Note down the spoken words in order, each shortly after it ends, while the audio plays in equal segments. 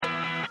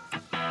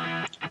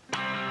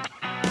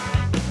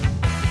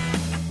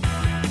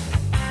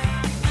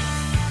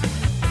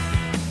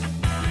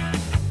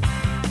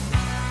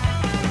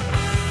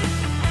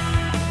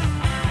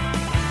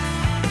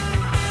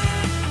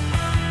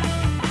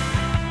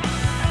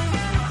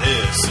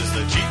This is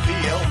the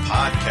GPL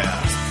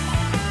Podcast.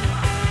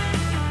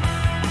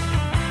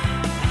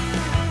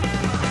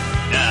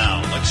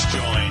 Now, let's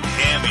join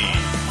Hammy,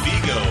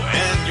 Vigo,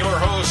 and your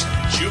host,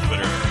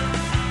 Jupiter.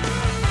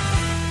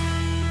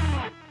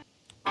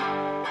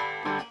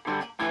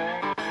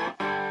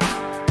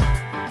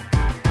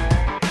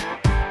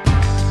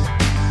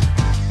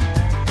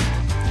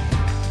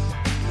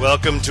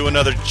 Welcome to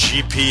another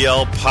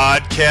GPL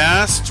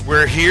Podcast.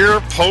 We're here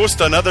post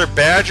another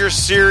Badger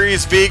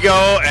Series,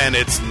 Vigo, and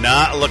it's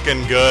not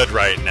looking good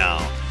right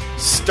now.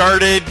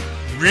 Started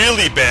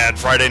really bad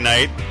Friday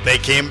night. They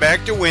came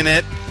back to win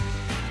it.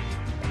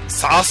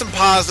 Saw some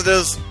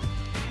positives,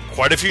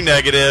 quite a few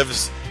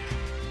negatives,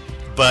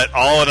 but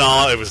all in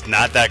all, it was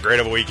not that great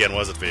of a weekend,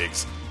 was it,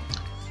 Vigs?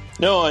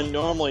 No, and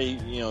normally,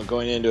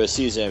 going into a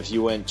season, if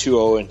you went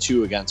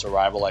 2-0-2 against a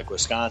rival like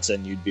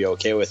Wisconsin, you'd be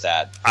okay with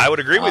that. I would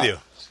agree with you.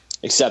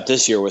 Except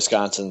this year,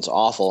 Wisconsin's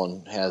awful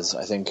and has,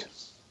 I think,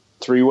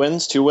 2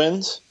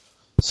 wins.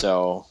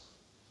 So,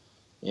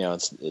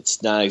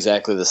 it's not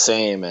exactly the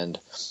same. And,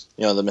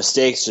 the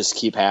mistakes just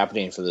keep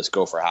happening for this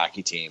Gopher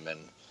hockey team. And,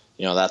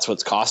 that's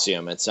what's costing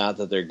them. It's not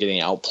that they're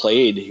getting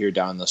outplayed here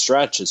down the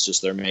stretch. It's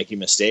just they're making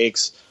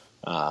mistakes.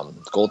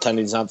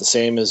 Goaltending's not the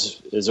same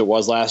as it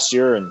was last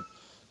year. And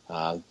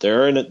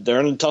they're in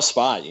a tough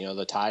spot.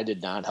 The tie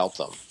did not help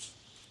them.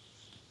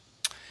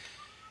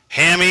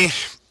 Hammy,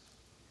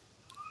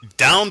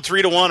 down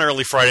 3-1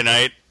 early Friday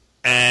night,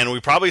 and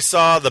we probably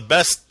saw the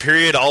best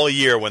period all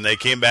year when they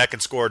came back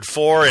and scored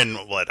 4 in,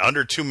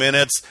 under 2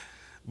 minutes.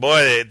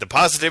 Boy, the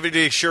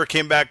positivity sure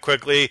came back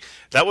quickly.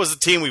 That was the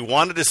team we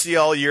wanted to see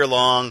all year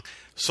long,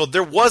 so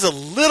there was a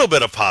little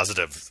bit of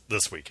positive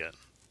this weekend.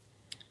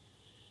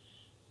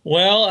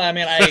 Well, I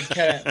mean,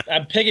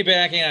 I'm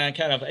piggybacking on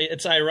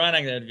it's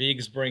ironic that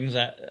Viggs brings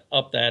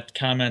up that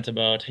comment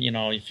about,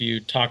 if you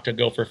talk to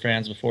Gopher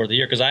fans before the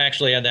year, because I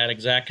actually had that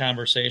exact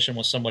conversation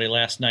with somebody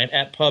last night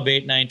at Pub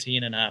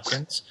 819 in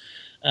Hopkins.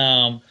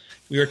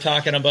 We were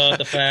talking about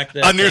the fact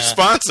that... A new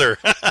sponsor.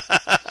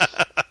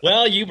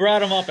 Well, you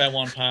brought him up at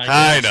one podcast.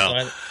 I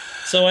know.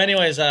 So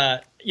anyways,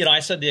 I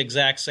said the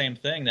exact same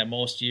thing, that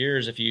most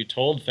years, if you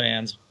told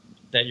fans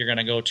that you're going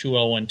to go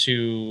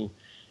 2-0-2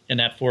 in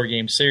that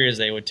 4-game series,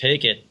 they would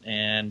take it.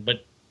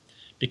 But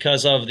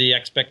because of the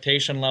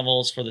expectation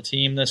levels for the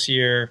team this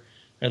year,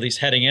 or at least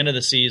heading into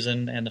the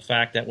season, and the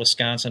fact that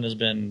Wisconsin has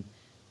been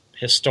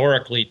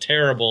historically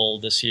terrible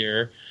this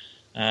year,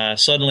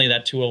 suddenly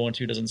that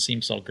 2-0-2 doesn't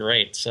seem so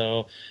great.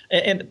 So,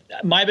 and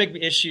my big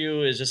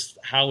issue is just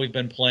how we've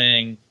been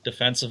playing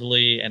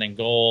defensively and in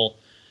goal.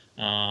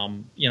 I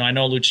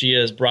know Lucia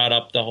has brought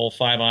up the whole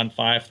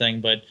 5-on-5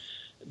 thing, but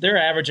they're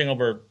averaging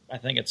over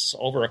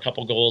a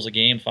couple goals a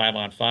game,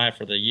 5-on-5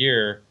 for the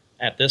year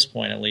at this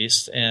point, at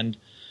least. And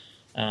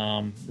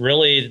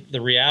really,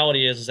 the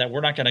reality is that we're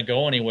not going to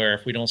go anywhere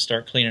if we don't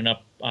start cleaning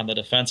up on the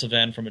defensive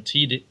end from a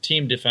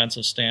team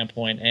defensive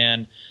standpoint.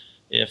 And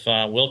if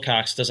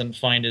Wilcox doesn't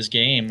find his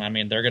game, I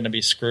mean, they're going to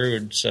be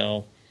screwed.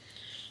 So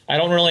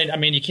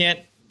you can't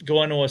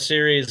go into a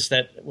series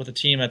with a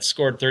team that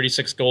scored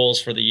 36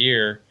 goals for the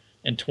year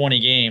in 20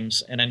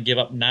 games and then give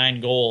up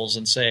 9 goals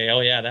and say,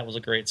 oh, yeah, that was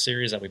a great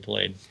series that we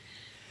played.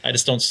 I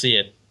just don't see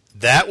it.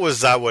 That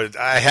was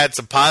I had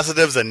some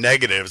positives and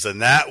negatives,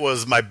 and that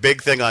was my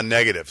big thing on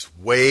negatives.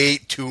 Way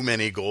too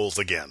many goals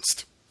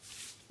against.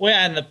 Well,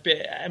 and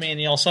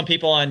some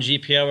people on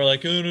GPL were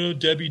like, oh, no,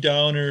 Debbie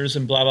Downers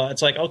and blah, blah.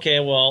 It's like,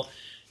 okay, well,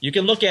 you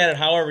can look at it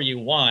however you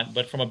want,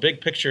 but from a big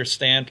picture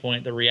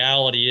standpoint, the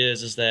reality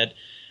is that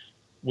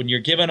when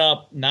you're giving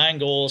up 9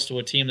 goals to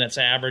a team that's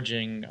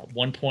averaging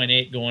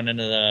 1.8 going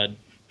into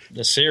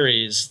the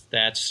series,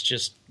 that's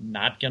just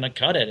not going to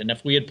cut it. And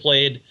if we had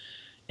played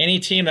any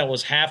team that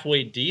was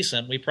halfway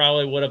decent, we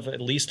probably would have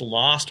at least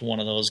lost one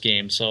of those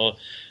games. So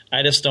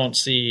I just don't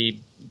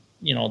see,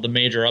 the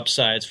major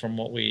upsides from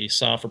what we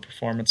saw for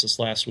performances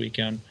last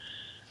weekend.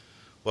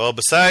 Well,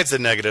 besides the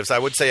negatives, I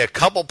would say a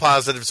couple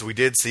positives we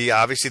did see.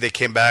 Obviously, they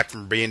came back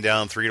from being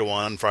down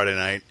 3-1 Friday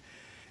night.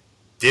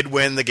 Did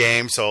win the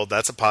game, so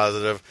that's a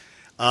positive.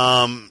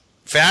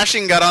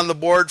 Fasching got on the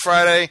board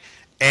Friday.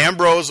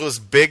 Ambrose was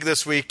big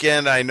this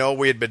weekend. I know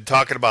we had been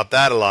talking about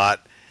that a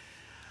lot.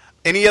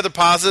 Any other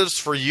positives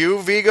for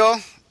you, Vigo?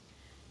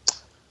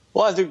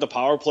 Well, I think the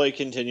power play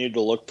continued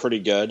to look pretty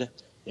good.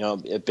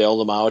 It bailed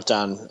them out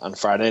on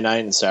Friday night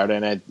and Saturday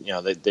night.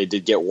 They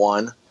did get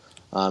one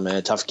in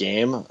a tough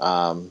game.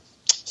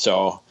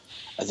 So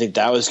I think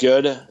that was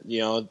good.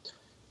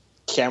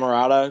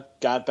 Camerata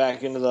got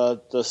back into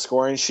the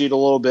scoring sheet a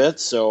little bit,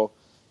 so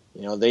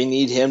they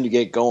need him to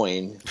get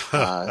going.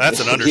 That's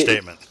an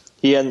understatement.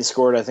 He hadn't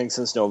scored, I think,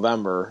 since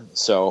November,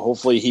 so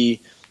hopefully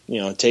he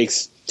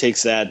takes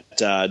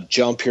that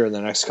jump here in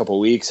the next couple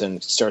of weeks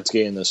and starts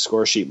getting the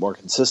score sheet more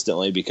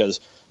consistently, because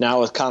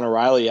now with Connor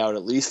Reilly out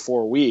at least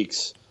 4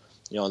 weeks,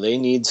 they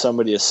need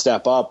somebody to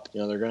step up.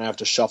 They're going to have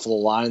to shuffle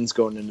the lines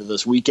going into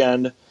this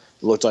weekend. It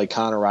looked like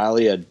Connor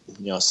Reilly had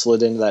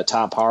slid into that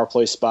top power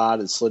play spot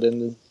and slid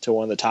into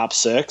one of the top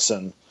 6,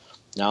 and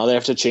now they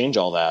have to change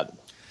all that.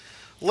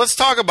 Let's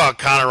talk about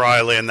Connor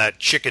Reilly and that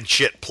chicken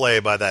shit play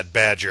by that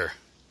Badger.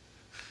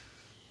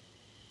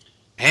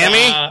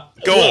 Hammy,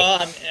 go.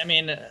 Well, I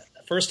mean,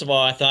 first of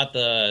all, I thought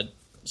the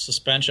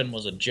suspension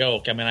was a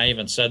joke. I mean, I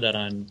even said that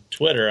on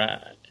Twitter.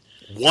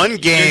 One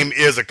game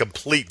is a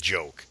complete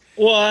joke.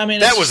 Well, I mean,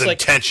 that was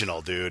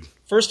intentional, dude.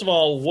 First of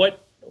all,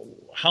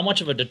 how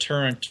much of a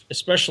deterrent,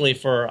 especially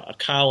for a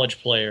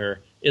college player,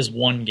 is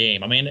one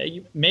game? I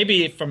mean,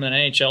 maybe from an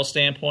NHL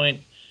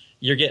standpoint,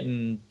 you're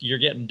getting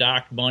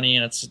docked money,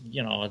 and it's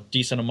a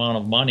decent amount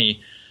of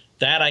money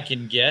that I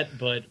can get.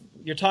 But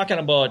you're talking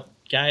about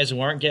guys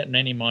who aren't getting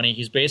any money.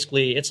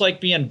 It's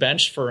like being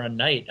benched for a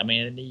night. I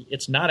mean,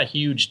 it's not a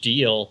huge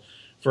deal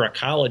for a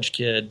college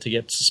kid to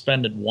get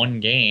suspended one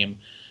game.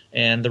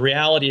 And the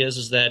reality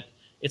is that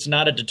it's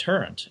not a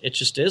deterrent. It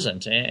just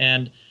isn't.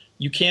 And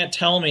you can't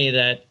tell me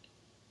that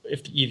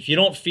if you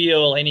don't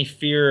feel any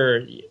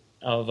fear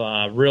of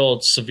a real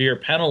severe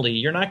penalty,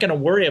 you're not going to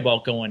worry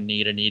about going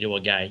knee to knee to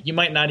a guy. You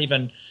might not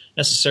even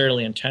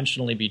necessarily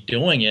intentionally be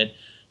doing it,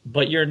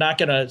 but you're not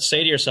going to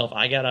say to yourself,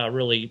 I got to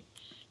really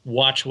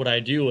watch what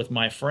I do with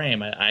my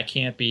frame. I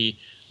can't be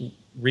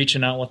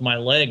reaching out with my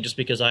leg just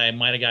because I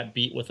might have got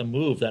beat with a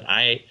move that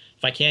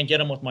if I can't get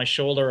him with my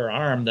shoulder or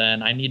arm,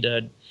 then I need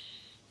to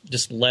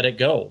just let it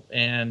go.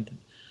 And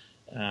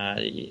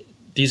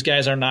these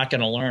guys are not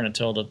going to learn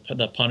until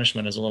the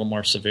punishment is a little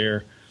more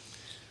severe.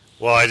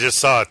 Well, I just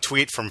saw a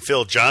tweet from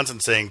Phil Johnson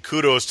saying,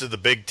 kudos to the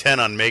Big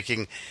Ten on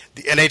making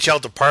the NHL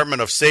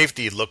Department of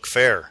Safety look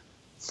fair.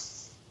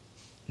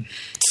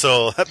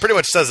 So that pretty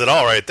much says it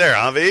all right there,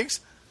 huh,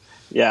 Viggs?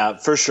 Yeah,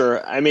 for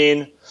sure. I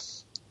mean,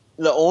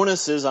 the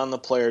onus is on the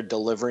player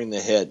delivering the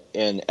hit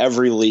in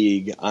every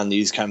league on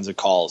these kinds of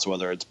calls,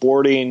 whether it's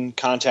boarding,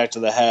 contact to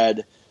the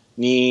head,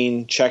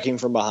 kneeing, checking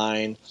from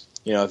behind.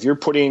 If you're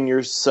putting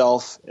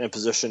yourself in a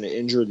position to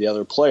injure the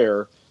other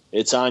player,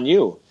 it's on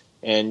you.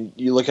 And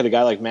you look at a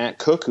guy like Matt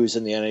Cook, who's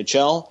in the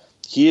NHL,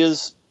 he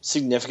has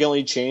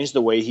significantly changed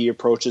the way he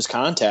approaches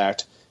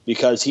contact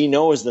because he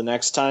knows the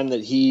next time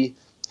that he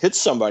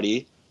hits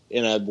somebody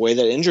in a way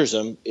that injures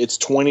him, it's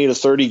 20 to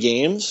 30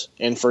 games.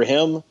 And for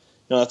him,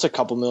 that's a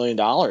couple $1 million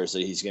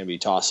that he's going to be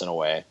tossing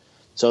away.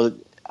 So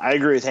I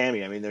agree with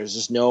Hammy. I mean, there's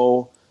just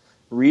no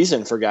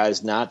reason for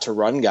guys not to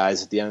run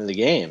guys at the end of the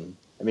game.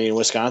 I mean,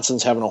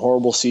 Wisconsin's having a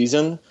horrible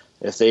season.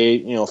 If they,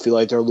 feel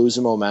like they're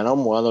losing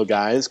momentum, one of the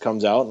guys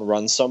comes out and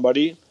runs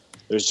somebody,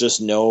 there's just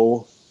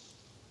no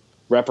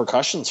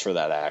repercussions for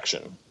that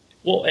action.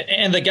 Well,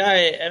 and the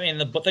guy, I mean,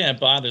 the thing that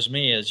bothers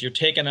me is you're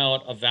taking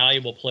out a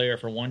valuable player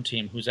for one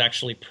team who's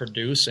actually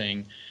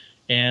producing,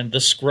 and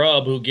the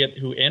scrub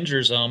who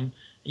injures him,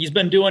 he's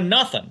been doing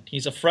nothing.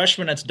 He's a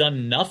freshman that's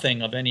done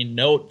nothing of any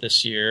note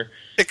this year.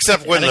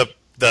 Except when the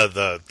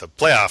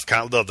playoff,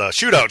 the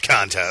shootout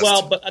contest.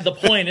 Well, but the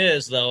point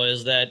is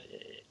that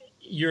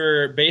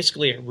you're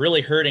basically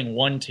really hurting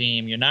one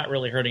team. You're not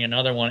really hurting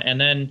another one. And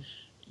then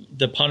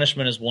the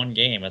punishment is one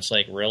game. It's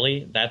like,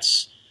 really?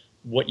 That's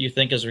what you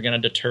think is going to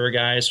deter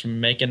guys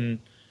from making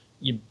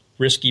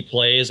risky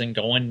plays and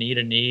going knee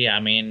to knee? I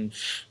mean,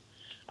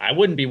 I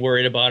wouldn't be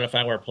worried about it if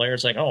I were a player.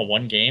 It's like, oh,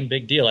 one game,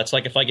 big deal. That's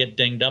like if I get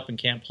dinged up and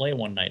can't play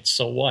one night.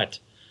 So what?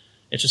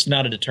 It's just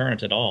not a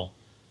deterrent at all.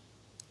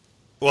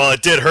 Well,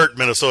 it did hurt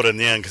Minnesota in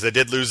the end because they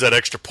did lose that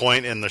extra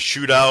point in the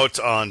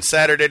shootout on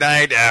Saturday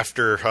night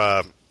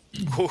after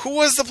who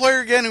was the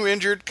player again who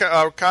injured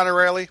Connor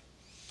Reilly?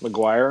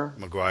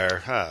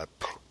 McGuire.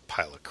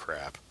 Pile of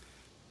crap.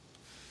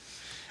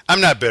 I'm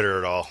not bitter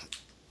at all.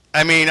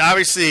 I mean,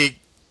 obviously,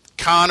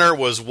 Connor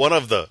was one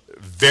of the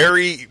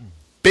very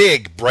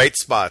big bright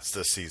spots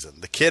this season.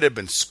 The kid had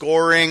been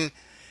scoring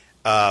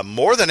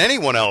more than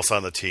anyone else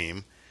on the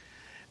team,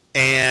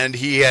 and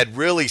he had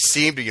really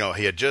seemed to,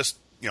 he had just,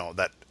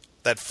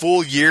 that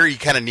full year he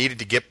kind of needed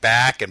to get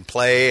back and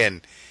play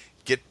and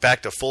get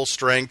back to full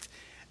strength,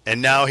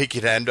 and now he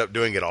could end up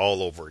doing it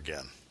all over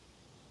again.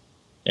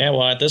 Yeah,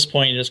 well, at this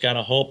point, you just got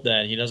to hope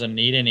that he doesn't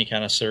need any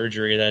kind of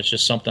surgery. That's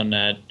just something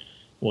that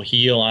will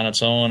heal on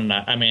its own.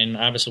 I mean,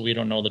 obviously, we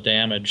don't know the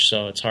damage,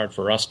 so it's hard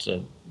for us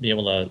to be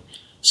able to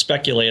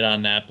speculate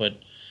on that, but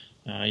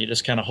you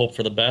just kind of hope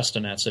for the best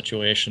in that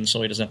situation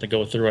so he doesn't have to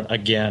go through it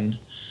again.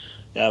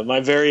 Yeah,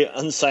 my very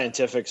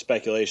unscientific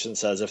speculation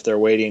says if they're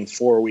waiting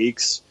 4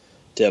 weeks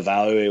to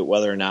evaluate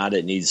whether or not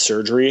it needs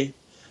surgery,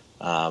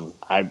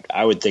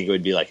 I would think it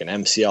would be like an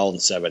MCL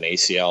instead of an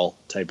ACL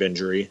type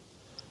injury.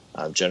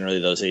 Generally,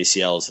 those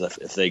ACLs,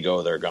 if they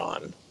go, they're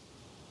gone.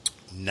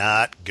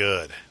 Not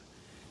good.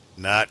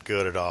 Not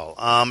good at all.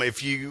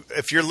 If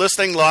you're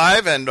listening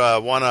live and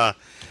want to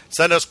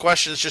send us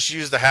questions, just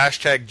use the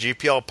hashtag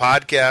GPL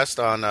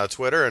podcast on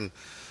Twitter, and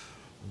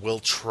we'll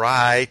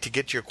try to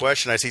get your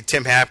question. I see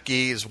Tim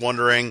Hapke is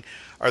wondering,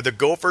 are the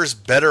Gophers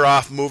better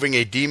off moving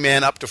a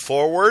D-man up to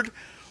forward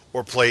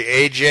or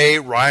play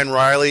AJ, Ryan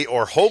Reilly,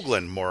 or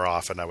Hoagland more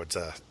often, I would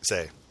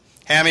say.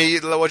 Hammy,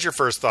 what's your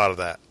first thought of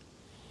that?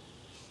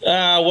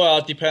 Well,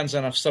 it depends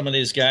on if some of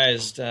these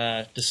guys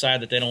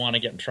decide that they don't want to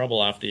get in trouble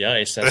off the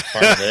ice. That's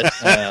part of it.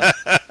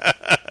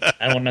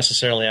 I don't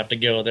necessarily have to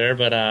go there,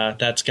 but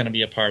that's going to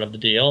be a part of the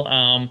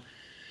deal.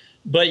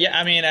 But yeah,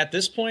 I mean, at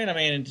this point,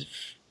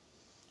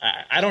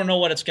 I don't know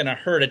what it's going to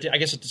hurt. I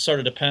guess it sort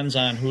of depends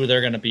on who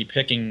they're going to be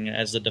picking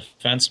as the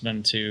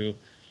defenseman to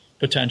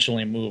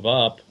potentially move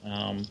up.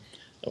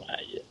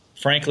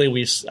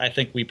 Frankly, I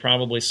think we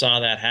probably saw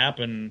that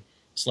happen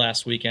this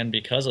last weekend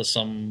because of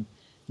some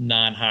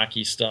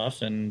non-hockey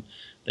stuff, and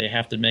they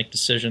have to make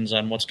decisions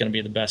on what's going to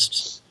be the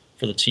best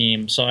for the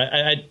team. So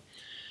I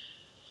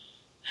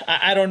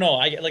don't know.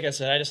 Like I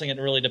said, I just think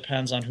it really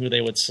depends on who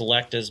they would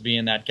select as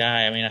being that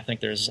guy. I mean, I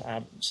think there's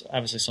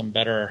obviously some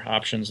better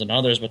options than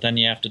others, but then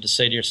you have to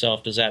say to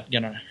yourself, does that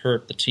going to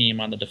hurt the team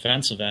on the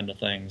defensive end of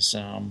things?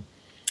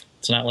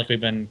 It's not like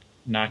we've been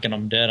knocking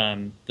them dead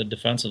on the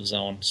defensive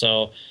zone.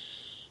 So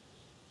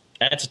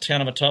that's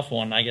kind of a tough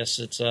one. I guess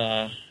it's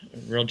a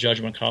real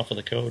judgment call for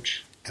the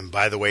coach. And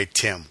by the way,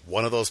 Tim,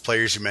 one of those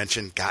players you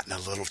mentioned got in a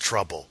little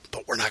trouble,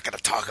 but we're not going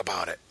to talk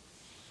about it.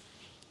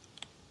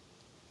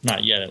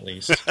 Not yet, at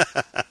least.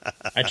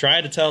 I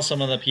tried to tell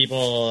some of the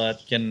people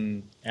that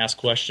can ask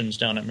questions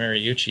down at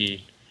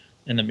Mariucci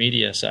in the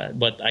media side,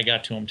 but I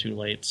got to them too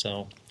late,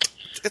 so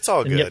it's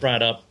all didn't good. Get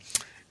brought up.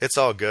 It's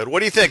all good. What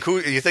do you think?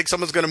 You think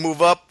someone's going to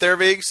move up there,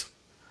 Viggs?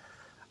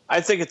 I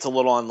think it's a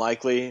little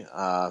unlikely.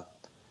 I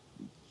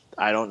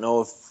don't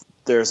know if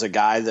there's a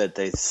guy that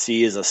they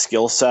see as a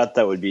skill set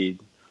that would be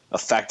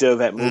effective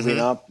at moving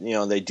up. You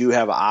know, they do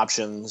have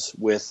options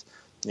with,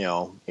 you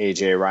know,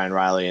 AJ, Ryan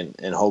Reilly, and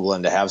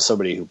Hoagland to have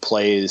somebody who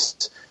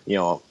plays, you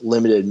know,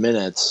 limited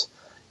minutes.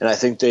 And I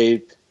think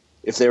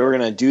if they were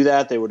going to do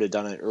that, they would have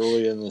done it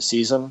early in the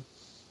season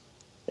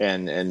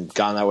and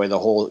gone that way the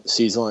whole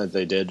season like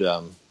they did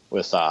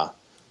with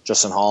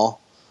Justin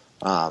Hall.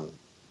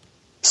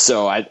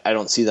 So I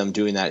don't see them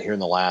doing that here in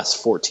the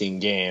last 14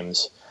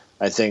 games.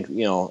 I think,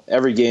 you know,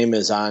 every game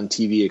is on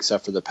TV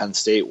except for the Penn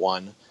State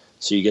one.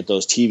 So you get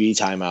those TV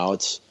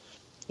timeouts.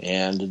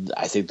 And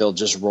I think they'll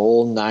just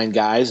roll 9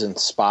 guys and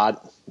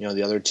spot, you know,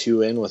 the other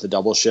 2 in with a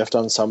double shift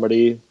on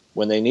somebody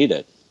when they need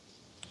it.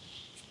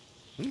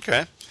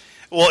 Okay.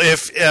 Well,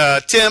 if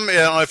Tim, you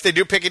know, if they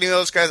do pick any of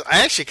those guys,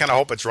 I actually kind of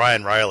hope it's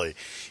Ryan Reilly.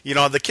 You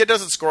know, the kid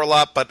doesn't score a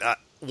lot, but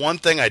one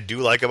thing I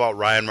do like about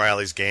Ryan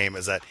Reilly's game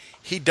is that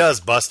he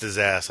does bust his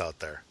ass out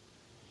there.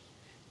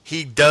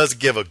 He does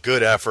give a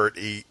good effort.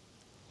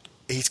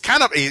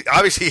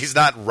 Obviously he's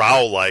not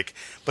Rao-like,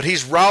 but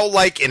he's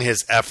Rao-like in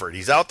his effort.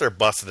 He's out there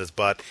busting his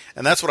butt,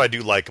 and that's what I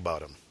do like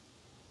about him.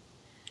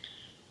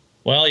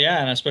 Well, yeah,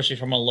 and especially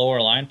from a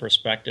lower line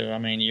perspective, I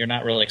mean, you're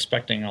not really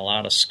expecting a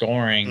lot of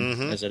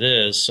scoring as it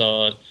is,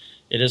 so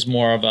it is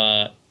more of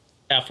a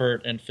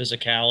effort and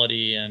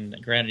physicality,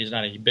 and granted he's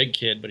not a big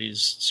kid, but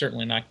he's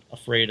certainly not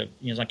afraid of,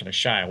 he's not going to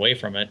shy away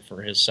from it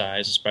for his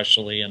size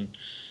especially,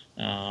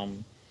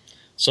 and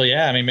so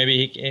yeah, I mean,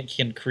 maybe he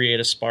can create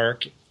a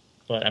spark.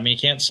 But I mean,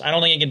 I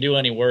don't think he can do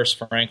any worse,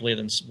 frankly,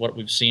 than what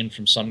we've seen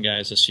from some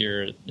guys this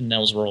year in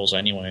those roles.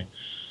 Anyway,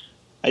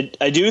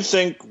 I do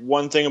think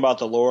one thing about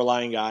the lower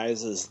line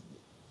guys is,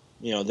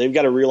 you know, they've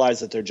got to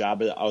realize that their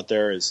job out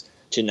there is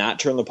to not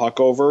turn the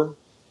puck over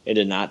and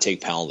to not take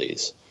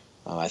penalties.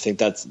 I think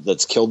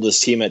that's killed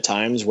this team at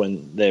times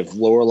when they have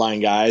lower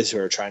line guys who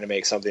are trying to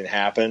make something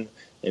happen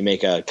and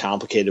make a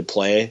complicated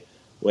play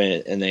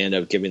and they end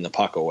up giving the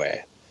puck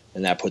away,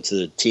 and that puts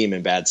the team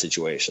in bad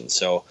situations.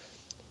 So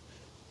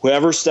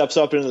whoever steps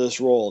up into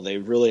this role, they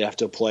really have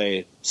to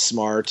play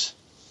smart,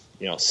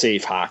 you know,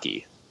 safe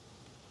hockey.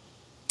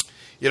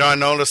 You know, I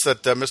noticed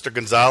that Mr.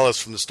 Gonzalez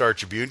from the Star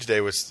Tribune today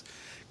was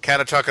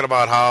kind of talking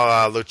about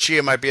how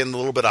Lucia might be in a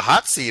little bit of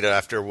hot seat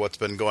after what's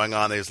been going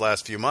on these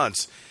last few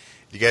months.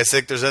 Do you guys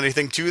think there's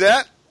anything to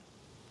that?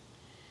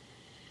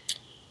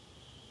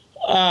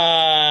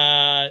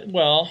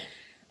 Well,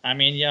 I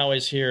mean, you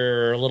always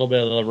hear a little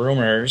bit of the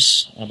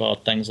rumors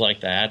about things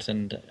like that,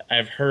 and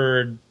I've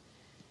heard,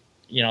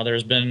 you know,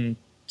 there's been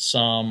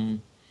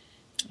some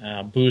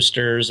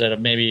boosters that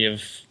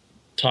have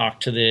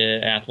talked to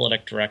the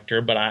athletic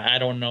director, but I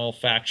don't know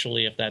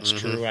factually if that's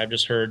true. I've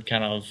just heard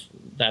kind of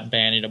that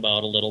bandied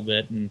about a little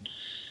bit,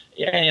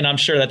 and I'm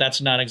sure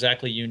that's not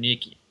exactly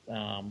unique.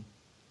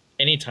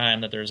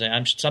 Anytime that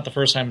it's not the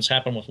first time it's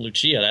happened with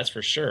Lucia, that's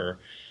for sure,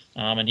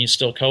 and he's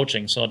still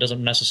coaching, so it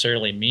doesn't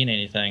necessarily mean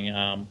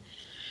anything.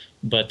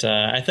 But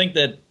I think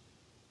that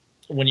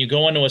when you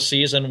go into a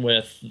season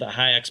with the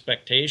high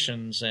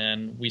expectations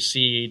and we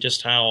see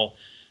just how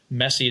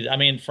messy, I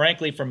mean,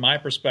 frankly, from my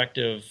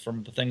perspective,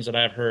 from the things that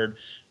I've heard,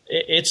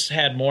 it's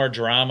had more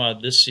drama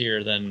this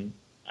year than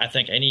I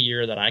think any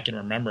year that I can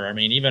remember. I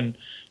mean, even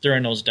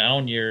during those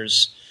down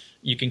years,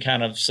 you can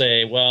kind of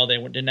say, well, they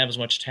didn't have as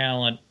much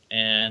talent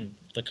and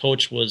the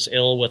coach was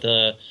ill with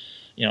a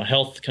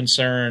health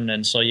concern,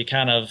 and so you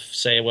kind of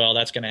say, well,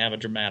 that's going to have a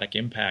dramatic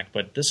impact.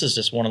 But this is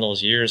just one of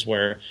those years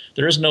where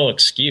there is no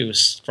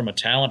excuse from a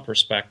talent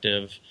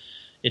perspective.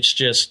 It's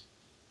just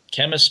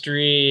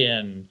chemistry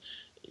and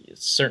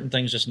certain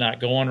things just not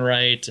going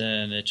right,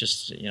 and it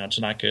just, it's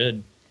not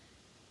good.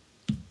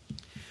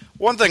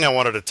 One thing I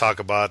wanted to talk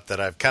about that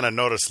I've kind of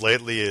noticed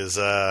lately is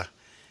Mr.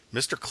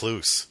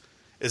 Kloos.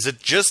 Is it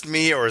just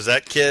me, or is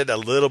that kid a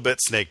little bit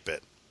snake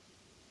bit?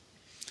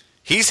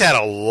 He's had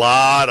a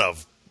lot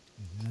of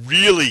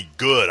really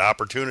good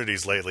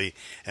opportunities lately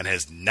and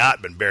has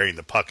not been burying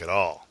the puck at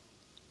all.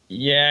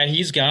 Yeah,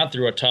 he's gone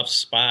through a tough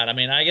spot. I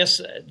mean, I guess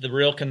the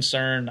real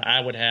concern I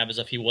would have is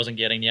if he wasn't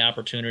getting the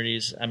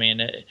opportunities. I mean,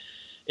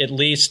 at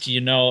least you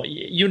know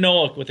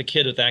with a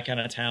kid with that kind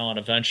of talent,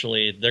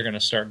 eventually they're going to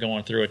start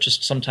going through it.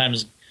 Just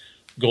sometimes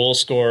goal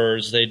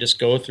scorers, they just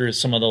go through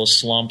some of those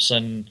slumps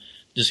and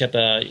just have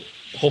to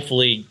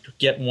hopefully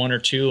get one or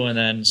two, and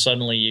then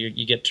suddenly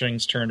you get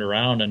things turned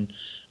around. And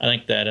I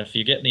think that if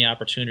you get the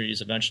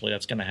opportunities, eventually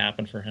that's going to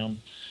happen for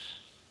him.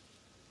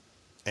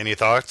 Any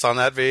thoughts on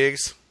that,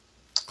 Viggs?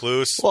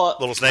 Clues? Well,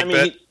 little snake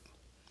bit?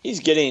 He's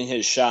getting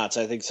his shots.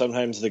 I think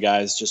sometimes the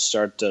guys just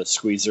start to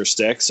squeeze their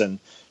sticks and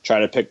try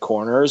to pick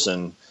corners,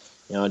 and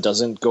it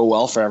doesn't go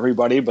well for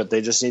everybody, but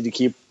they just need to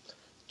keep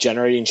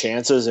generating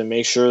chances and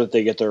make sure that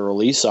they get their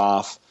release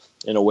off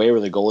in a way where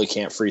the goalie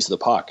can't freeze the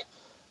puck.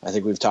 I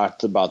think we've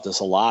talked about this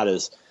a lot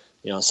is,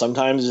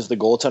 sometimes if the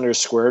goaltender is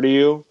square to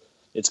you,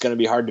 it's going to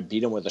be hard to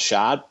beat him with a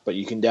shot, but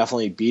you can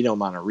definitely beat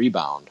him on a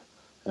rebound.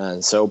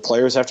 And so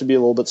players have to be a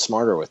little bit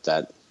smarter with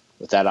that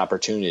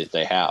opportunity that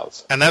they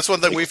have. And that's one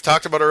thing we've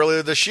talked about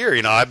earlier this year.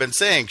 I've been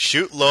saying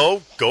shoot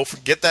low,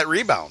 get that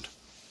rebound.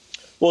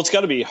 Well, it's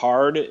got to be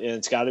hard, and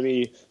it's got to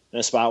be in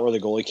a spot where the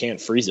goalie can't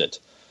freeze it.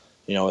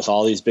 With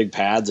all these big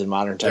pads and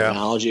modern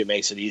technology, It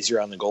makes it easier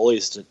on the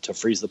goalies to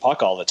freeze the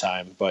puck all the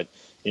time. But,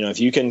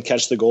 if you can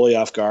catch the goalie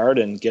off guard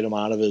and get him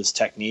out of his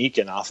technique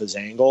and off his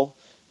angle,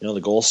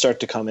 the goals start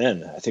to come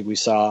in. I think we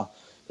saw,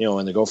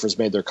 when the Gophers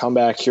made their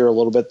comeback here a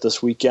little bit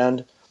this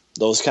weekend,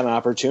 those kind of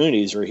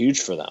opportunities were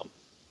huge for them.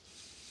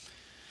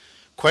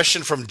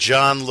 Question from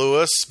John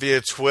Lewis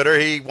via Twitter.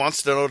 He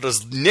wants to know,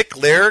 does Nick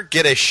Lair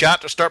get a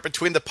shot to start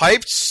between the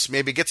pipes?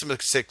 Maybe get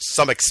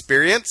some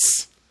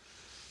experience?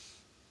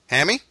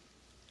 Hammy?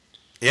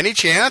 Any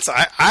chance?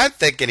 I'm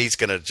thinking he's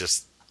going to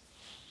just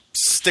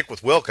stick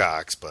with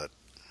Wilcox, but...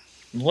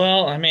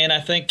 Well, I mean, I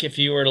think if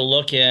you were to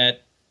look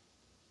at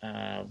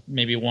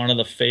maybe one of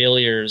the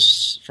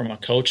failures from a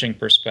coaching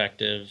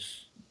perspective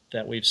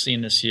that we've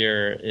seen this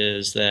year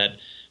is that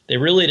they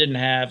really didn't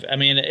have. I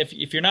mean,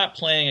 if you're not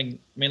playing,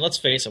 I mean, let's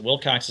face it,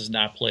 Wilcox has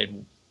not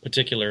played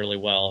particularly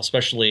well,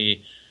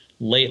 especially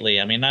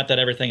lately. I mean, not that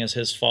everything is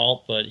his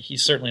fault, but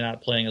he's certainly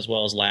not playing as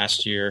well as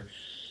last year.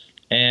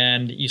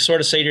 And you sort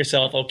of say to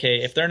yourself,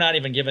 okay, if they're not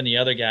even giving the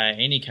other guy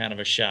any kind of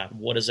a shot,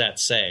 what does that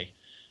say?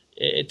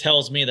 It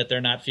tells me that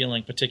they're not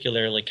feeling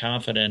particularly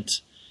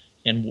confident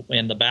in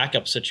the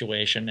backup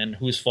situation, and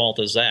whose fault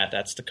is that?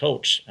 That's the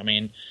coach. I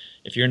mean,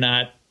 if you're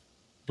not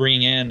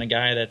bringing in a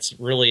guy that's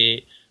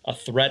really a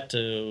threat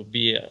to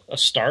be a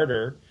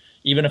starter,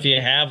 even if you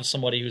have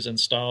somebody who's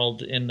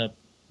installed in the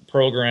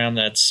program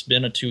that's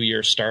been a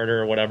 2-year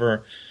starter or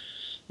whatever,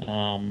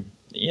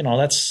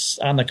 that's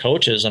on the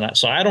coaches. And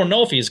so I don't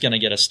know if he's going to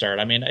get a start.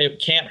 I mean,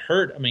 it can't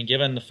hurt. I mean,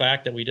 given the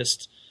fact that we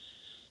just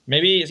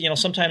maybe,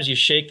 sometimes you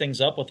shake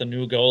things up with a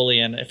new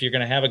goalie, and if you're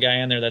going to have a guy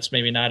in there that's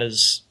maybe not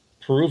as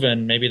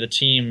proven, maybe the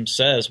team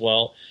says,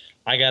 well,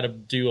 I got to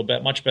do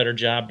a much better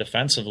job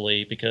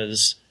defensively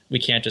because we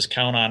can't just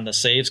count on the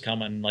saves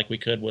coming like we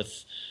could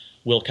with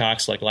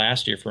Wilcox like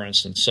last year, for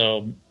instance.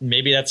 So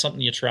maybe that's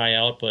something you try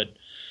out, but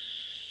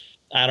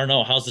I don't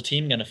know. How's the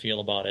team going to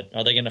feel about it?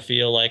 Are they going to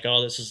feel like,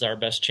 oh, this is our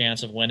best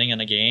chance of winning in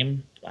a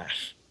game?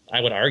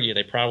 I would argue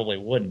they probably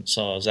wouldn't.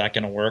 So is that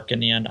going to work in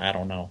the end? I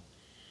don't know.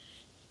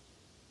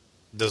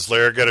 Does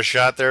Lair get a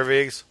shot there,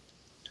 Viggs?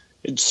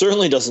 It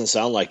certainly doesn't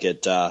sound like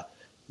it.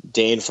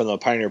 Dane from the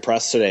Pioneer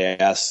Press today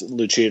asked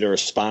Lucia to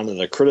respond to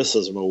the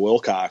criticism of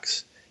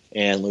Wilcox,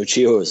 and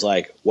Lucia was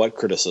like, what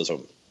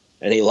criticism?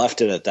 And he left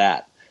it at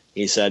that.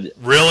 He said,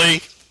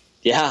 really?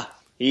 Yeah.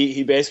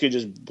 He basically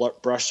just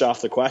brushed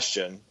off the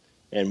question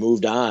and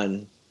moved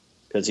on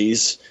because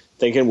he's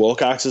thinking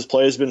Wilcox's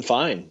play has been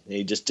fine.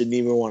 He just didn't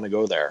even want to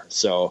go there.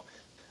 So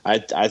I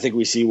think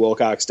we see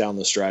Wilcox down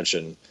the stretch,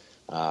 and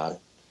I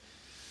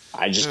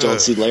just don't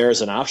see Lair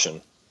as an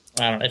option.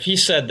 I don't know. If he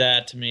said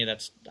that to me,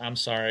 I'm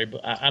sorry,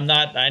 but I'm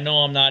not. I know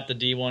I'm not the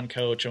D1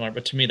 coach,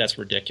 but to me that's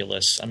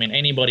ridiculous. I mean,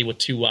 anybody with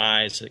two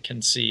eyes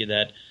can see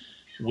that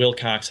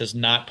Wilcox has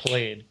not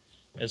played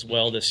as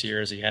well this year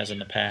as he has in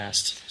the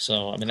past.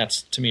 So, I mean,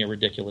 that's to me a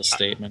ridiculous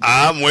statement.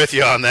 I'm with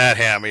you on that,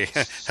 Hammy.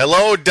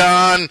 Hello,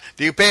 Don.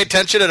 Do you pay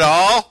attention at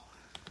all?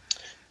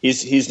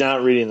 He's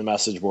not reading the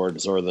message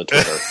boards or the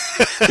Twitter.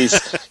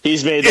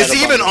 he's made that. Is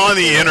he even on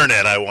the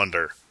internet, I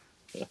wonder?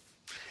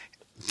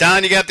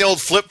 Don, you got the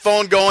old flip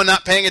phone going,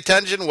 not paying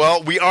attention?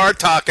 Well, we are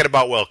talking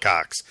about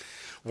Wilcox.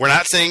 We're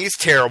not saying he's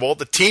terrible.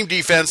 The team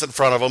defense in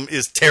front of him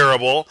is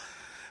terrible.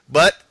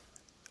 But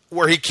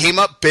where he came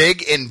up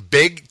big in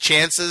big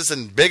chances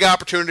and big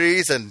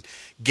opportunities and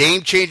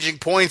game-changing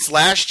points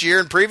last year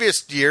and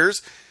previous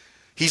years,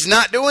 he's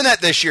not doing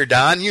that this year,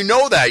 Don. You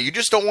know that. You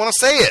just don't want to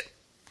say it.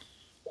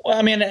 Well,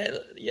 I mean,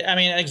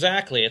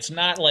 exactly. It's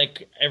not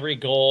like every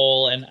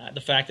goal and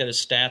the fact that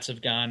his stats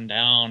have gone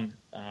down,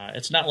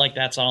 it's not like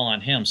that's all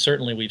on him.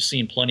 Certainly we've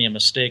seen plenty of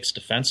mistakes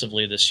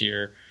defensively this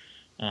year,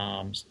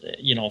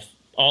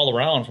 all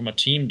around from a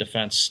team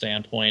defense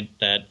standpoint,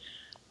 that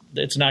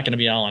it's not going to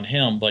be all on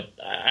him. But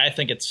I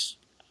think it's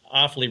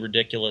awfully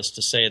ridiculous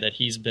to say that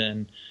he's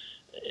been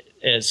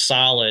as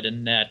solid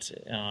and net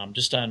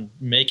just on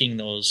making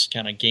those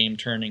kind of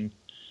game-turning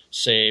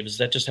saves.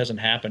 That just hasn't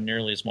happened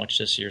nearly as much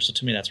this year. So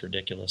to me, that's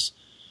ridiculous.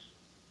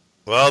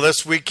 Well,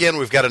 this weekend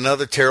we've got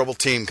another terrible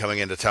team coming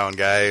into town,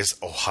 guys.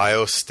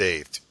 Ohio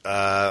State.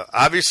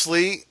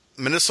 Obviously,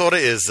 Minnesota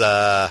is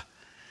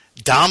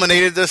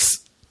dominated this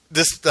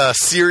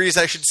series,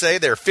 I should say.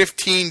 They're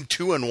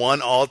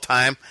 15-2-1 all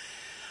time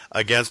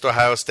against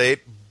Ohio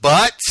State.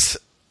 But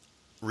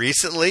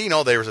recently,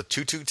 there was a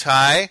 2-2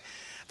 tie.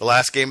 The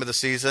last game of the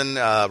season,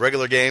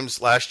 regular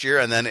games last year,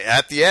 and then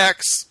at the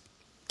X,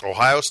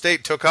 Ohio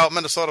State took out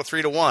Minnesota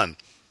 3-1.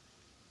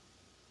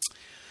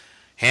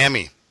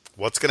 Hammy,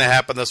 what's going to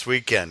happen this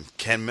weekend?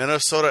 Can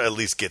Minnesota at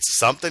least get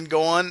something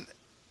going,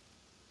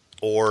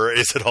 or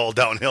is it all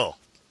downhill?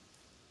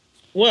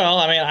 Well,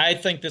 I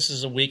think this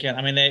is a weekend.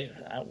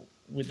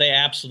 They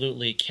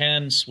absolutely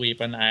can sweep,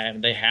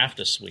 and they have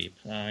to sweep.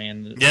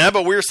 Yeah,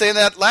 but we were saying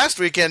that last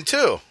weekend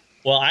too.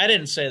 Well, I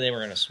didn't say they were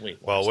going to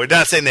sweep. Well, we're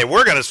not saying they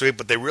were going to sweep,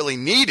 but they really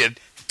needed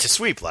to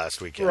sweep last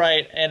weekend.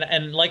 Right,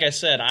 and like I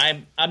said,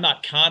 I'm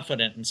not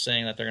confident in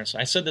saying that they're going to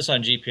sweep. I said this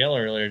on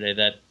GPL earlier today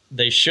that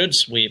they should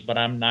sweep, but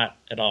I'm not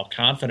at all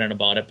confident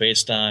about it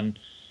based on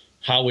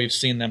how we've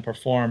seen them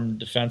perform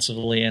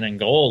defensively and in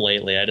goal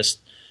lately.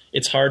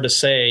 It's hard to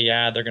say,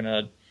 they're going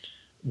to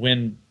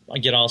win,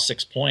 get all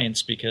 6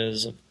 points,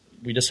 because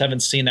we just haven't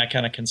seen that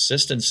kind of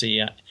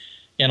consistency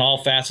in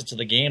all facets of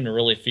the game to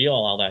really feel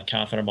all that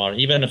confident about it.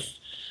 Even if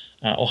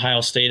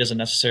Ohio State isn't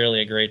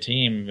necessarily a great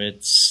team,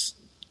 it's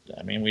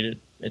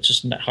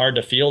just hard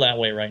to feel that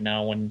way right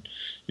now when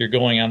you're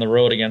going on the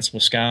road against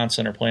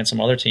Wisconsin or playing some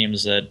other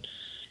teams that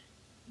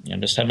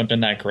just haven't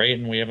been that great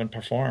and we haven't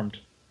performed.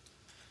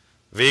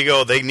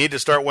 Vigo, they need to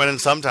start winning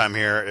sometime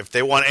here. If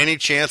they want any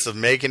chance of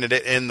making it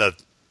in the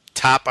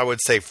top, I would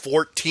say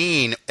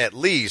 14 at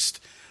least,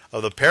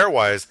 of the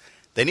pairwise,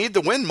 they need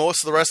to win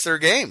most of the rest of their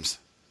games.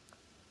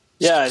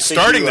 Yeah,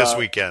 starting this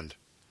weekend.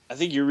 I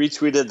think you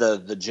retweeted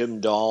the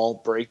Jim Dahl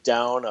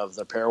breakdown of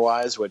the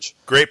pairwise, which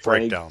great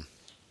breakdown.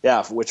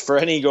 Which for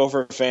any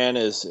Gopher fan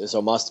is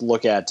a must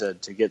look at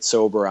to get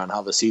sober on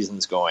how the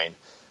season's going.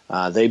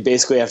 They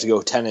basically have to go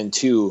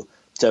 10-2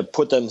 to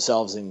put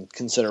themselves in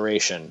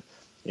consideration.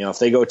 If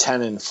they go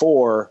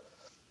 10-4,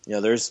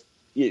 there's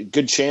a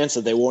good chance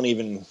that they won't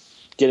even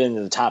get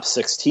into the top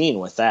 16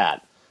 with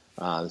that.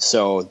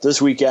 So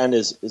this weekend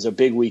is a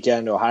big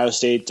weekend. Ohio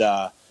State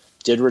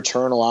did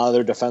return a lot of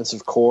their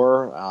defensive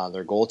core,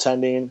 their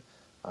goaltending.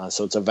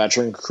 So it's a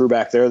veteran crew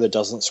back there that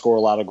doesn't score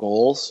a lot of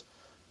goals.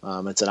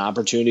 It's an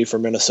opportunity for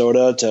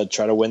Minnesota to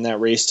try to win that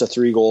race to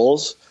 3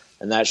 goals,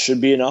 and that should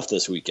be enough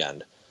this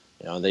weekend.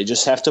 They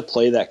just have to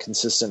play that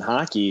consistent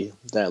hockey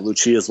that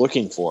Lucia is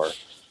looking for.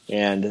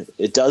 And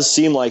it does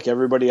seem like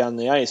everybody on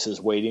the ice is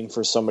waiting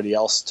for somebody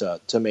else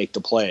to make the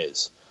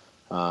plays.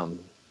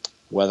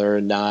 Whether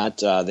or not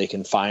they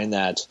can find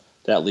that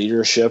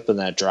leadership and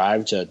that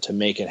drive to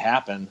make it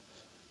happen,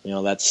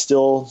 that's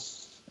still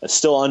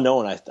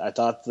unknown. I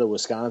thought the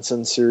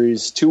Wisconsin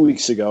series 2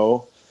 weeks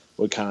ago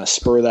would kind of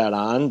spur that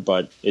on,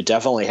 but it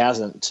definitely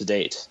hasn't to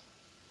date.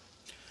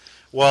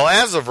 Well,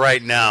 as of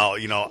right now,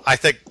 I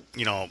think,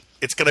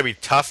 it's going to be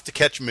tough to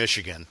catch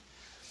Michigan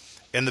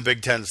in the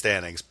Big Ten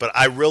standings, but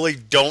I really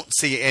don't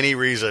see any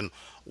reason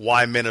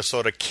why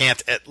Minnesota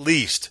can't at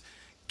least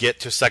get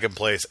to second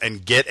place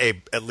and get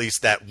at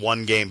least that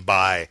 1 game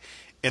bye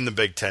in the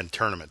Big Ten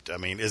tournament.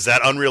 Is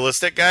that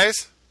unrealistic,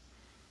 guys?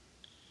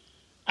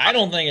 I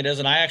don't think it is,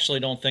 and I actually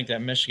don't think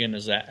that Michigan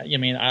is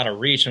out of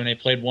reach. They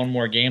played 1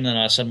 more game than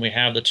us, and we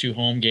have the 2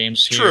 home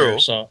games here. True.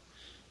 So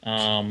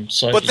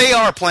but they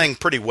are playing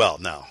pretty well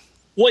now.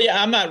 Well,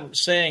 yeah, I'm not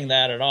saying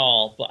that at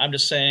all, but I'm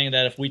just saying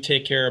that if we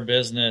take care of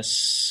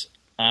business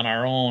on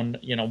our own,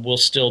 we'll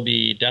still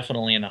be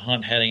definitely in the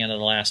hunt heading into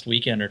the last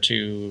weekend or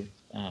two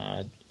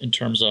in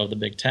terms of the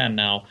Big Ten.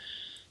 Now,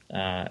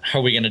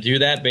 are we going to do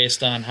that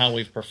based on how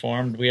we've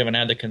performed? We haven't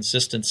had the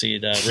consistency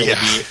to really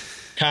be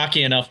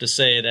cocky enough to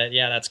say that,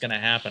 that's going to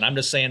happen. I'm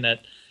just saying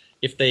that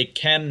if they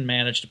can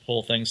manage to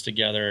pull things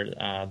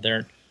together,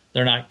 they're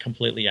not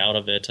completely out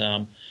of it.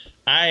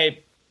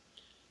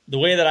 The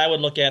way that I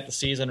would look at the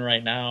season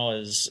right now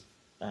is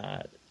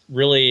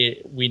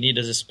really we need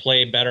to just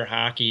play better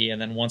hockey,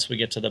 and then once we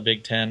get to the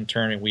Big Ten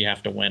tournament, we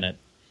have to win it.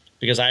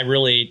 Because I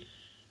really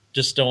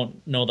just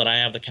don't know that I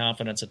have the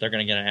confidence that they're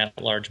going to get an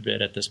at-large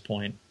bid at this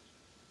point.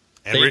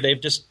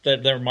 They've just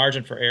their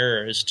margin for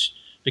error is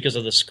because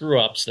of the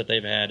screw-ups that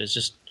they've had is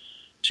just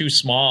too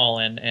small,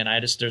 and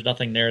there's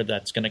nothing there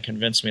that's going to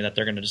convince me that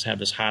they're going to just have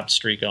this hot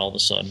streak all of a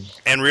sudden.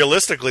 And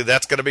realistically,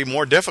 that's going to be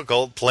more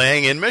difficult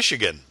playing in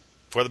Michigan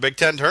for the Big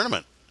Ten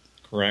tournament.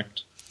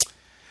 Correct.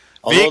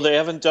 Although they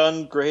haven't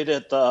done great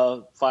at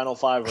the Final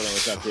Five when it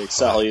was at the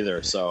Excel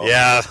either. So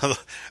yeah,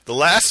 the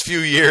last few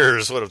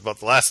years, about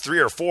the last 3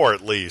 or 4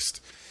 at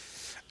least,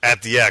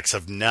 at the X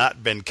have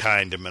not been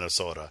kind to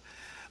Minnesota.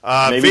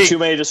 Maybe too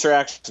many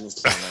distractions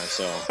down there,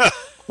 so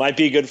might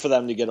be good for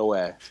them to get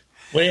away.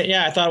 Well,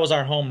 yeah, I thought it was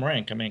our home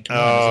rink. Come on, isn't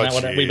that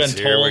what we've been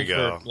told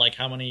for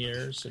how many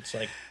years? It's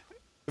like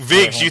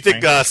Viggs, do you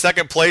think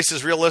second place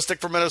is realistic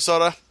for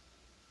Minnesota?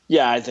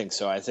 Yeah, I think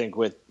so. I think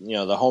with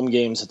the home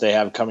games that they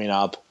have coming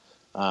up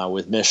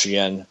with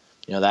Michigan,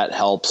 that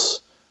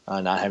helps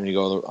not having to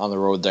go on the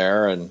road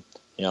there, and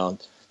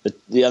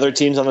the other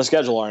teams on the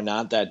schedule are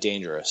not that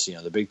dangerous.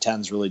 The Big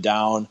Ten's really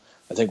down.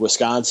 I think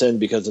Wisconsin,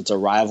 because it's a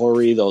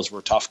rivalry, those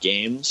were tough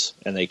games,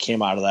 and they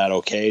came out of that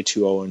okay,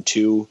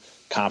 2-0-2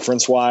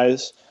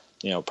 conference-wise.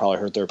 Probably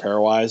hurt their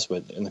pair-wise,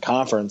 but in the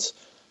conference,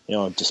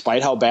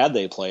 despite how bad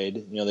they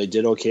played, they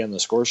did okay on the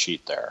score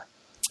sheet there.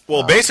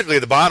 Well, basically,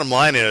 the bottom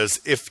line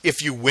is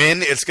if you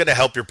win, it's going to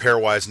help your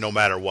pairwise no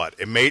matter what.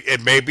 It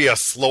may be a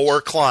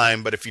slower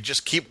climb, but if you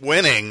just keep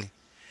winning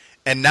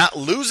and not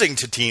losing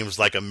to teams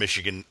like a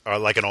Michigan or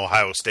like an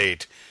Ohio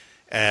State,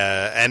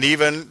 and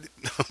even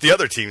the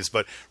other teams,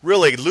 but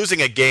really losing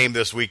a game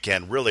this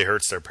weekend really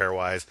hurts their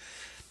pairwise.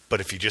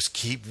 But if you just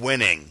keep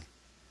winning,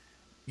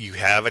 you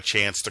have a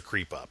chance to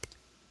creep up.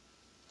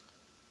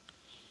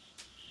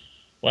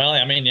 Well,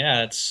 I mean,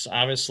 yeah, it's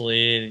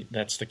obviously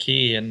that's the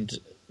key. And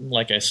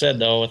like I said,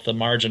 though, with the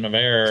margin of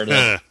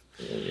error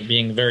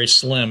being very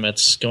slim,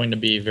 it's going to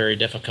be very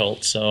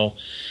difficult. So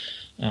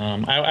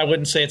I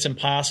wouldn't say it's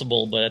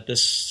impossible, but at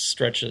this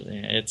stretch,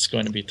 it's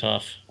going to be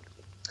tough.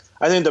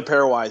 I think the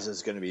pairwise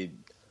is going to be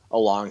a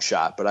long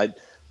shot, but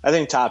I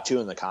think top two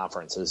in the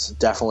conference is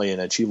definitely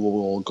an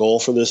achievable goal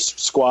for this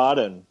squad,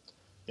 and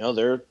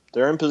they're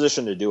in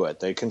position to do it.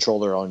 They control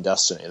their own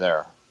destiny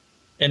there.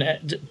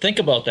 And think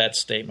about that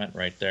statement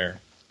right there.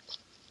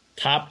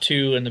 Top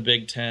two in the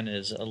Big Ten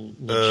is a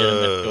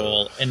legitimate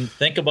goal, and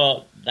think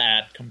about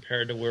that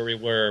compared to where we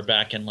were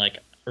back in like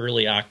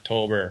early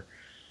October.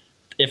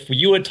 If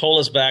you had told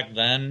us back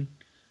then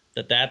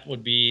that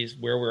would be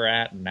where we're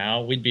at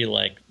now, we'd be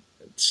like,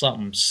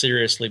 something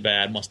seriously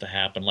bad must have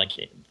happened, like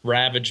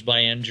ravaged by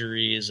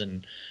injuries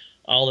and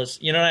all this.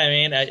 You know what I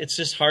mean? It's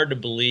just hard to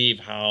believe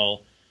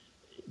how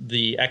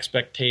the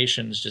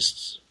expectations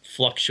just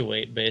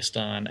fluctuate based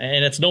on,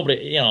 and it's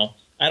nobody,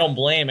 I don't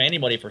blame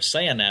anybody for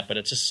saying that, but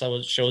it just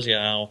shows you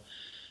how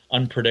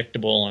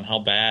unpredictable and how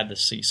bad the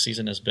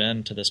season has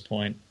been to this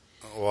point.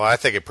 Well, I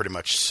think it pretty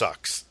much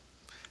sucks.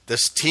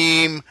 This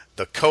team,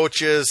 the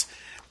coaches,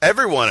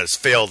 everyone has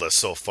failed us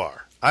so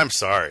far. I'm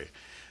sorry.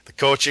 The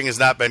coaching has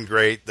not been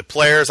great. The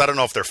players, I don't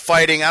know if they're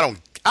fighting. I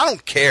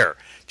don't care.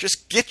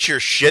 Just get your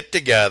shit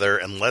together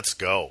and let's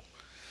go.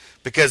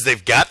 Because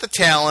they've got the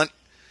talent,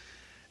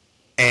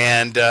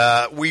 and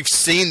we've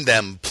seen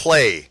them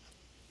play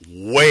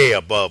way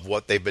above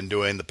what they've been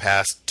doing the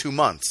past 2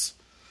 months.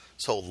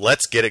 So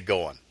let's get it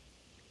going.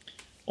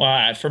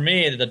 Well, for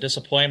me, the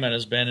disappointment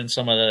has been in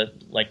some of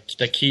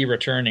the key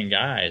returning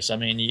guys. I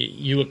mean,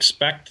 you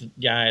expect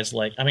guys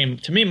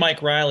to me,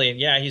 Mike Reilly,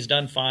 yeah, he's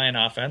done fine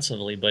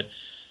offensively, but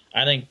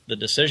I think the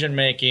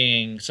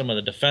decision-making, some of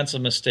the defensive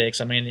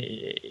mistakes, I mean,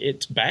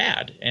 it's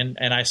bad. And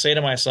I say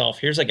to myself,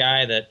 here's a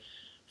guy that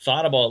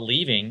thought about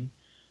leaving,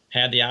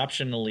 had the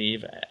option to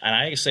leave, and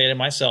I say to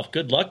myself,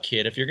 good luck,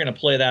 kid. If you're going to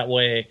play that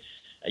way,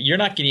 you're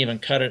not going to even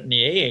cut it in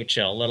the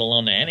AHL, let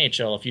alone the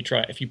NHL.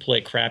 If you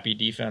play crappy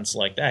defense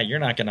like that, you're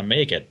not going to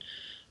make it.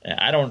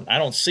 I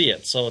don't see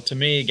it. So to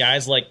me,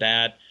 guys like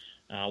that,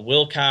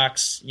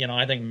 Wilcox,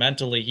 I think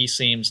mentally he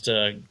seems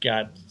to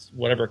got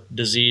whatever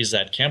disease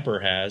that Kemper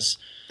has.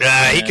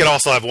 He could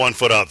also have one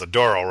foot out the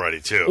door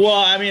already, too. Well,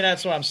 I mean,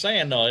 that's what I'm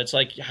saying, though. It's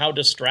like, how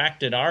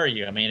distracted are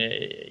you? I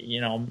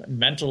mean,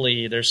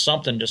 mentally, there's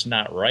something just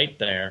not right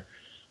there.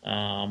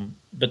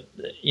 But,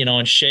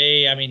 and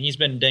Shea, I mean, he's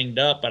been dinged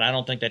up, but I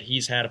don't think that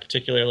he's had a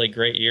particularly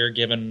great year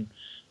given,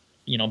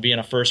 being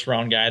a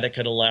first-round guy that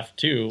could have left,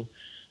 too.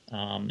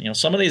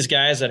 Some of these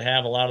guys that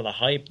have a lot of the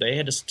hype,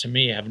 they to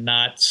me, have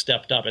not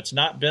stepped up. It's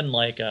not been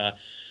like a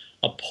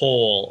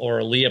Pohl or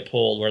a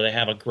Leopold where they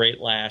have a great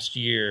last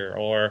year,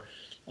 or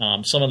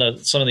some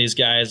of these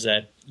guys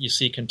that you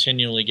see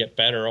continually get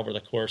better over the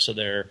course of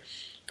their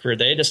career.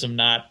 They just have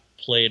not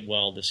played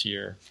well this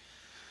year.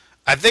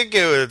 I think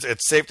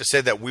it's safe to say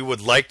that we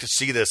would like to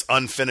see this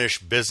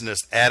unfinished business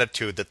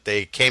attitude that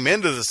they came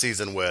into the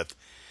season with.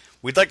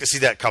 We'd like to see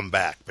that come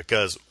back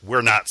because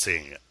we're not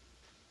seeing it.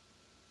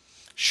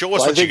 Show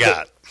us what you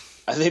got.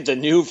 I think the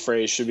new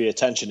phrase should be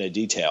attention to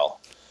detail.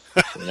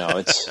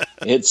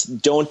 It's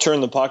don't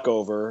turn the puck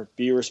over,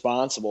 be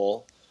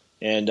responsible,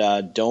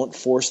 and don't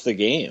force the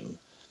game.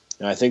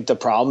 And I think the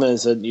problem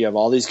is that you have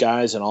all these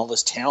guys and all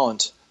this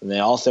talent, and they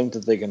all think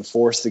that they can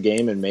force the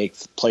game and make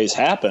plays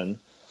happen.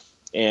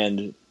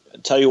 And I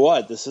tell you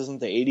what, this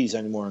isn't the 80s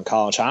anymore in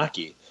college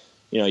hockey.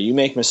 You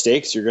make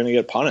mistakes, you're going to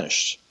get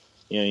punished.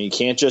 You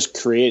can't just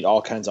create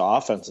all kinds of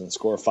offense and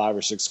score 5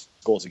 or 6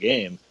 goals a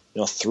game.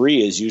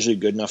 3 is usually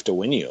good enough to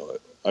win you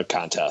a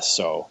contest.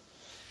 So,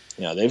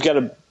 they've got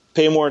to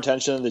pay more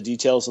attention to the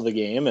details of the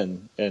game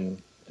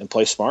and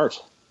play smart.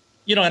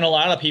 And a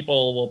lot of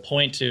people will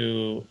point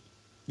to,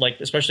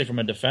 especially from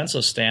a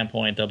defensive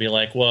standpoint, they'll be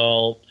like,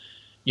 well,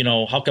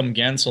 how come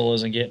Gensel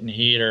isn't getting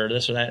heat or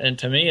this or that? And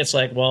to me, it's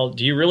like, well,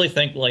 do you really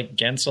think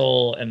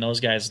Gensel and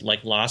those guys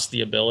lost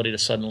the ability to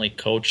suddenly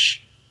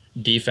coach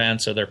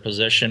defense or their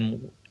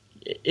position?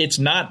 It's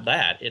not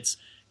that. It's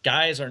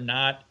guys are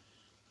not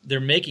they're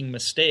making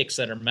mistakes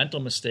that are mental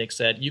mistakes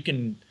that you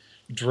can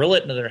drill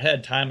it into their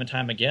head time and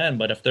time again.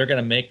 But if they're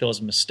going to make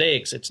those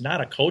mistakes, it's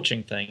not a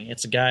coaching thing.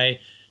 It's a guy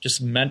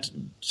just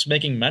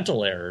making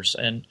mental errors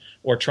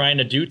or trying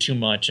to do too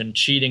much and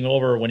cheating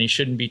over when he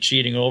shouldn't be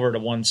cheating over to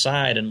one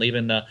side and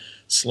leaving the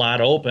slot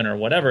open or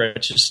whatever.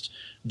 It's just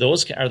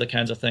those are the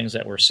kinds of things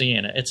that we're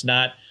seeing. It's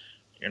not,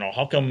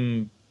 how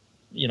come,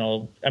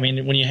 I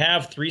mean, when you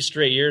have 3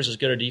 straight years as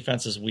good a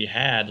defense as we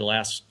had the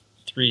last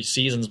 3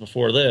 seasons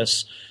before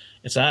this,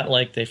 it's not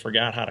like they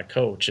forgot how to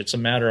coach. It's a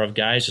matter of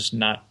guys just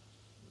not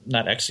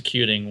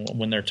executing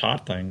when they're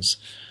taught things.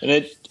 And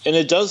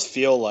it does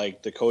feel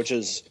like the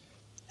coaches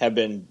have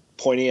been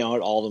pointing out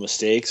all the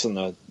mistakes in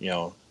the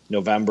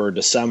November,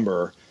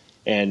 December,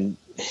 and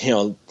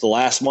the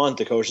last month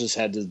the coaches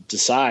had to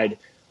decide,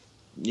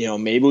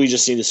 maybe we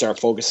just need to start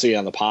focusing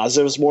on the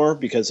positives more,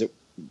 because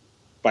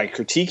by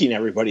critiquing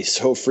everybody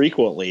so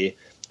frequently,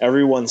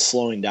 everyone's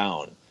slowing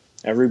down.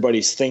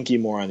 Everybody's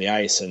thinking more on the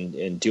ice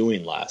and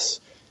doing less.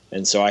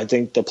 And so I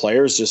think the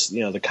players just,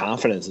 the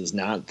confidence is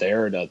not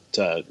there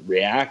to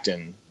react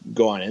and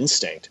go on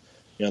instinct.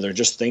 They're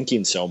just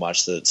thinking so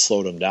much that it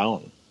slowed them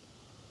down.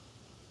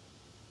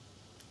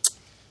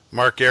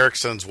 Mark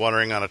Erickson's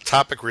wondering, on a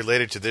topic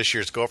related to this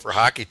year's Gopher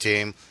hockey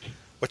team,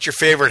 what's your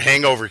favorite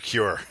hangover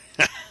cure?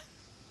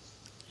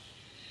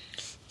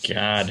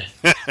 God.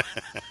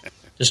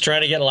 Just try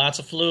to get lots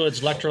of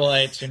fluids,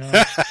 electrolytes,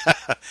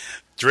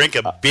 Drink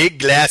a big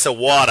glass of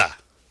water.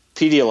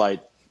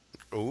 Pedialyte.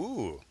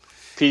 Ooh.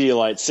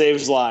 Pedialyte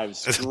saves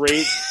lives.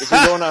 Great. If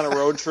you're going on a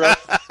road trip,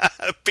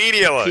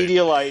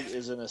 Pedialyte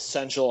is an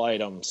essential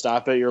item.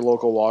 Stop at your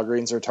local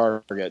Walgreens or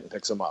Target and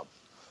pick some up.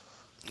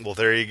 Well,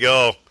 there you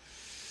go.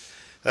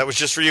 That was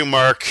just for you,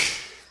 Mark.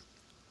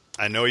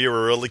 I know you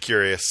were really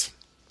curious.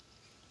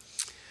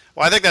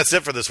 Well, I think that's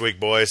it for this week,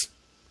 boys.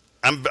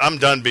 I'm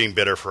done being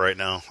bitter for right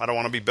now. I don't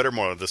want to be bitter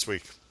more this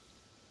week.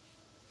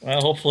 Well,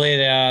 hopefully,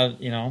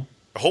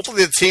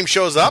 hopefully the team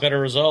shows up. Better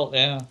result,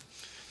 yeah.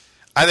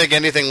 I think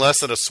anything less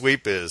than a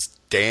sweep is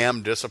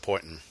damn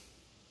disappointing.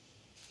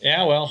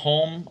 Yeah, well,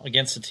 home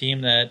against a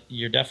team that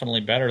you're definitely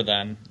better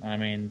than. I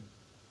mean,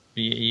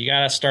 you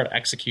got to start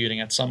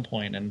executing at some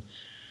point, and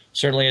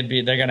certainly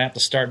they're going to have to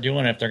start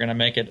doing it if they're going to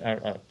make it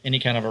any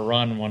kind of a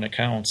run when it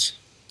counts.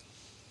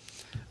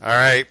 All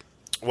right.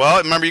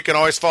 Well, remember, you can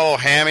always follow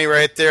Hammy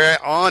right there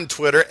on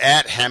Twitter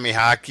at Hammy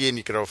Hockey, and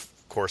you can, of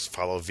course,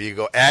 follow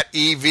Vigo at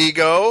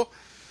eVigo.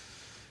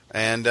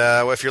 And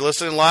if you're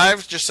listening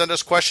live, just send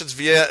us questions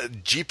via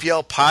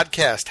GPL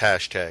Podcast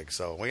hashtag.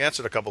 So we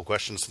answered a couple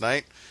questions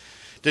tonight.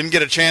 Didn't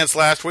get a chance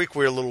last week.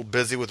 We were a little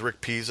busy with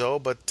Rick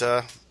Pizzo, but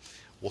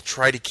we'll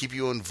try to keep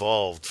you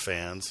involved,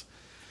 fans.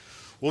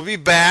 We'll be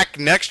back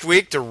next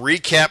week to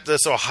recap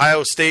this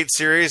Ohio State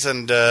series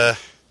and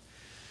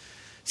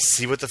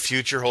see what the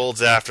future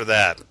holds after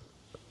that.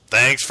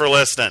 Thanks for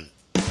listening.